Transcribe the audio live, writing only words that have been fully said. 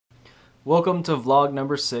Welcome to vlog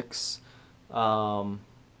number 6.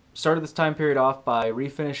 Started this time period off by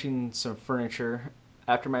refinishing some furniture.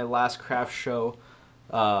 After my last craft show,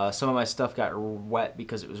 some of my stuff got wet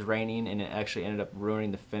because it was raining, and it actually ended up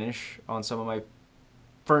ruining the finish on some of my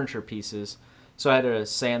furniture pieces. So I had to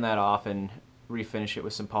sand that off and refinish it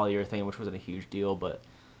with some polyurethane, which wasn't a huge deal, but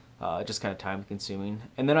just kind of time consuming.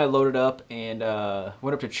 And then I loaded up and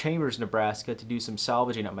went up to Chambers, Nebraska to do some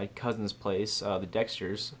salvaging at my cousin's place, the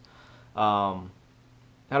Dexters. Um,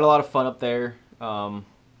 Had a lot of fun up there.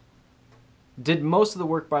 Did most of the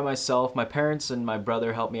work by myself. My parents and my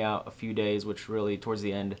brother helped me out a few days, which really towards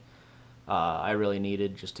the end I really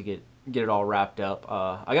needed just to get it all wrapped up.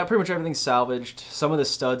 I got pretty much everything salvaged. Some of the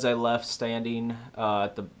studs I left standing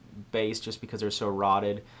at the base just because they're so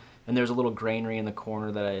rotted. And there's a little granary in the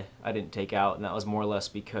corner that I didn't take out, and that was more or less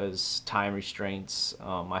because time restraints.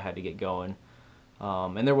 I had to get going.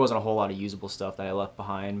 And there wasn't a whole lot of usable stuff that I left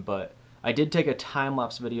behind, but I did take a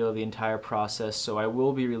time-lapse video of the entire process, so I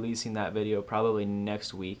will be releasing that video probably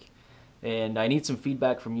next week. And I need some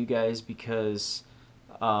feedback from you guys because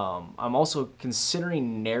I'm also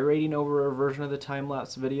considering narrating over a version of the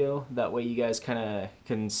time-lapse video. That way you guys kind of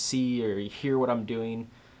can see or hear what I'm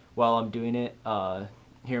doing while I'm doing it,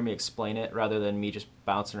 hear me explain it rather than me just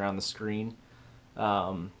bouncing around the screen.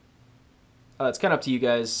 It's kind of up to you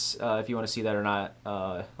guys if you want to see that or not.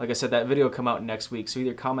 Like I said, that video will come out next week, so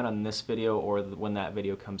either comment on this video or when that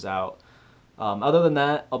video comes out. Other than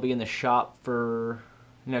that, I'll be in the shop for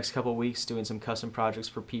the next couple weeks doing some custom projects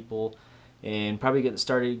for people and probably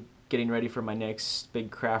getting ready for my next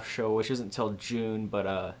big craft show, which isn't until June,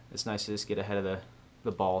 but it's nice to just get ahead of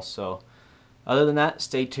the ball. So other than that,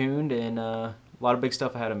 stay tuned, and a lot of big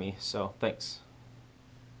stuff ahead of me, so thanks.